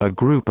A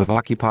group of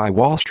Occupy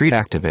Wall Street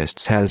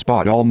activists has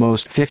bought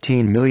almost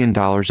 $15 million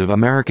of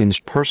Americans'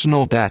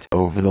 personal debt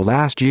over the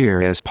last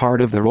year as part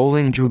of the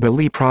Rolling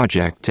Jubilee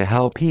project to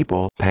help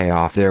people pay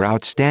off their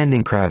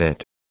outstanding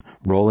credit.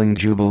 Rolling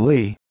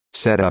Jubilee,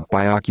 set up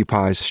by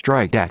Occupy's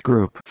Strike Debt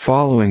Group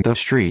following the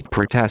street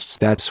protests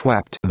that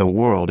swept the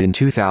world in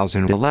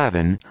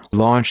 2011,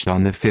 launched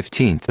on the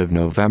 15th of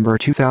November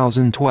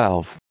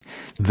 2012.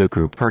 The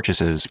group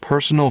purchases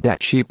personal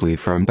debt cheaply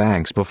from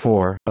banks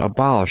before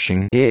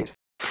abolishing it,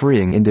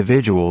 freeing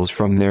individuals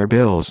from their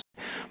bills.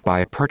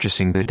 By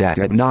purchasing the debt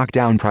at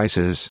knockdown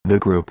prices, the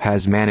group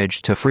has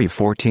managed to free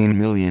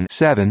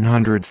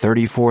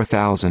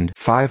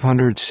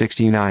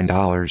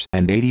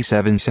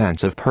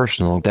 $14,734,569.87 of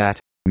personal debt,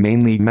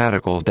 mainly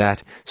medical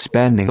debt,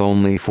 spending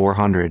only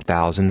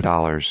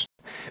 $400,000.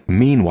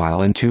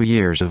 Meanwhile, in 2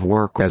 years of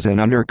work as an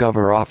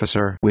undercover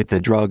officer with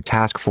the Drug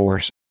Task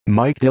Force,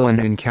 Mike Dillon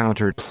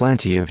encountered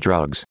plenty of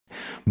drugs.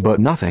 But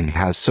nothing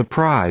has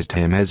surprised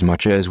him as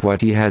much as what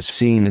he has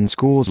seen in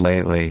schools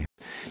lately.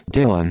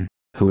 Dillon,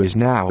 who is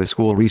now a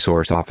school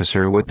resource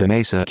officer with the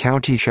Mesa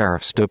County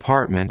Sheriff's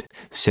Department,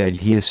 said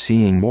he is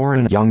seeing more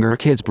and younger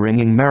kids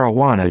bringing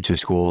marijuana to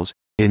schools,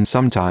 in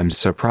sometimes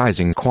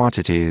surprising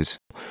quantities.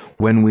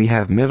 When we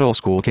have middle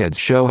school kids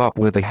show up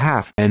with a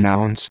half an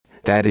ounce,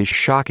 that is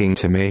shocking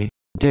to me,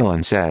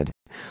 Dillon said.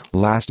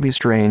 Lastly,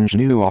 strange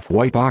new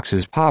off-white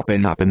boxes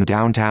popping up in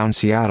downtown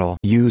Seattle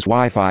use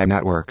Wi-Fi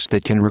networks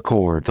that can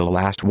record the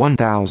last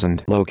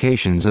 1,000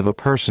 locations of a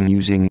person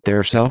using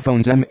their cell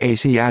phone's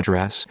MAC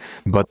address,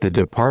 but the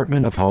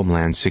Department of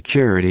Homeland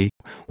Security,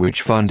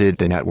 which funded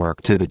the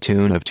network to the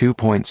tune of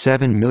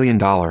 $2.7 million,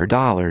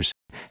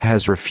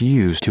 has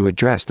refused to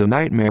address the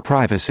nightmare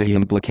privacy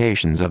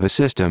implications of a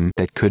system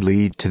that could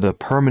lead to the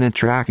permanent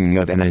tracking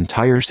of an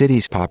entire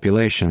city's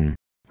population.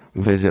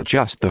 Visit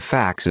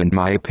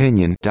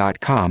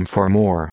justthefactsandmyopinion.com for more.